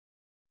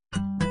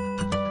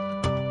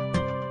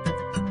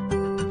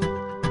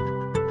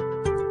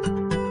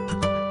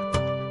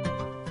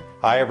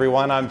Hi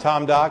everyone, I'm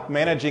Tom Dock,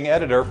 Managing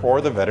Editor for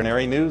the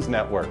Veterinary News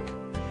Network.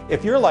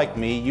 If you're like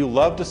me, you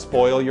love to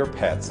spoil your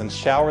pets and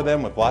shower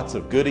them with lots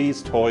of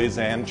goodies, toys,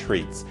 and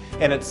treats.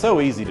 And it's so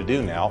easy to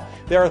do now.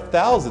 There are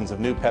thousands of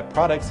new pet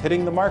products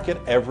hitting the market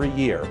every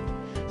year.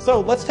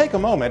 So let's take a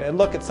moment and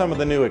look at some of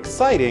the new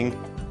exciting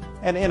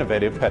and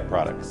innovative pet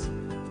products.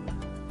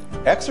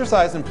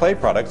 Exercise and play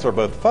products are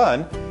both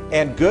fun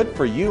and good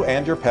for you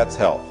and your pet's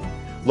health.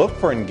 Look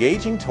for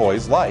engaging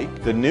toys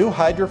like the new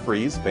Hydra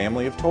Freeze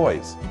family of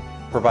toys,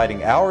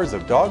 providing hours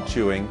of dog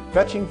chewing,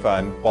 fetching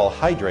fun while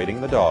hydrating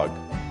the dog.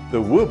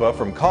 The Wooba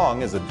from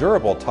Kong is a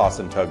durable toss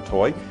and tug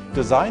toy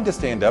designed to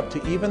stand up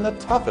to even the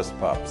toughest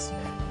pups.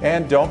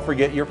 And don't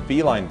forget your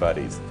feline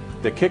buddies.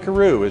 The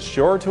Kickaroo is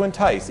sure to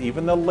entice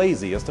even the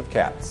laziest of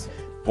cats.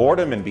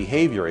 Boredom and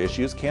behavior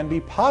issues can be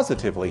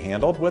positively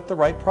handled with the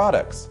right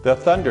products. The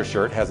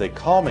Thundershirt has a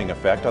calming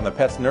effect on the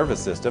pet's nervous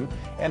system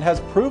and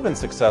has proven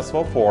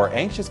successful for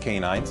anxious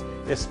canines,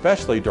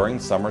 especially during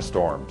summer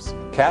storms.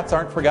 Cats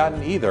aren't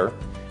forgotten either.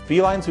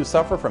 Felines who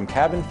suffer from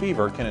cabin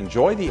fever can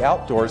enjoy the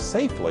outdoors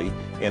safely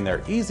in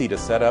their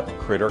easy-to-set-up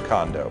Critter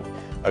Condo.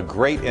 A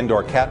great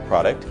indoor cat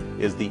product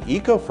is the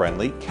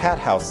eco-friendly Cat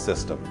House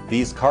system.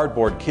 These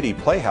cardboard kitty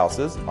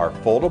playhouses are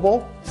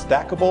foldable,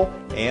 stackable,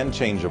 and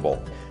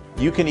changeable.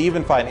 You can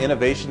even find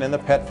innovation in the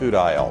pet food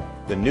aisle.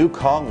 The new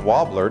Kong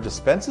Wobbler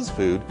dispenses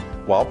food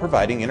while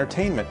providing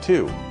entertainment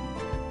too.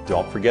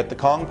 Don't forget the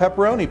Kong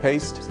pepperoni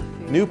paste.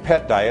 New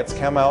pet diets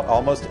come out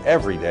almost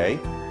every day.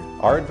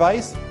 Our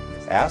advice?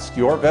 Ask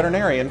your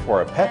veterinarian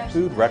for a pet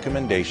food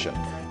recommendation.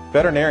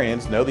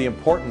 Veterinarians know the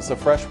importance of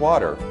fresh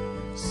water.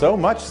 So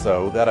much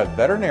so that a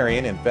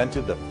veterinarian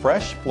invented the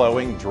fresh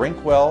flowing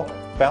drink well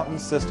fountain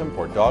system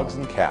for dogs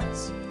and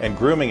cats. And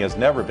grooming has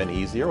never been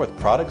easier with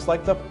products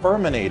like the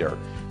Furminator,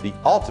 the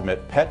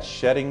ultimate pet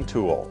shedding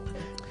tool.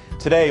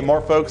 Today,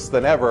 more folks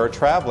than ever are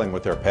traveling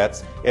with their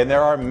pets, and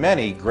there are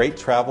many great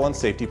travel and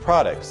safety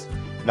products.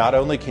 Not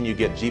only can you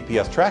get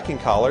GPS tracking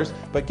collars,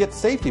 but get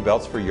safety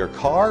belts for your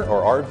car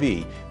or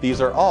RV. These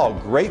are all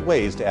great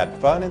ways to add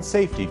fun and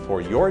safety for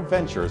your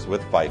adventures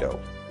with Fido.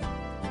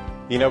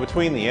 You know,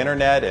 between the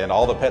internet and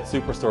all the pet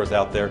superstores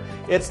out there,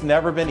 it's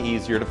never been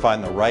easier to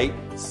find the right,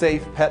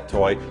 safe pet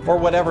toy or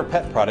whatever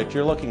pet product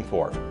you're looking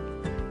for.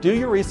 Do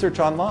your research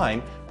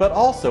online, but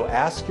also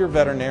ask your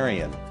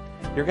veterinarian.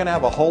 You're going to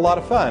have a whole lot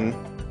of fun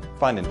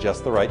finding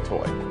just the right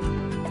toy.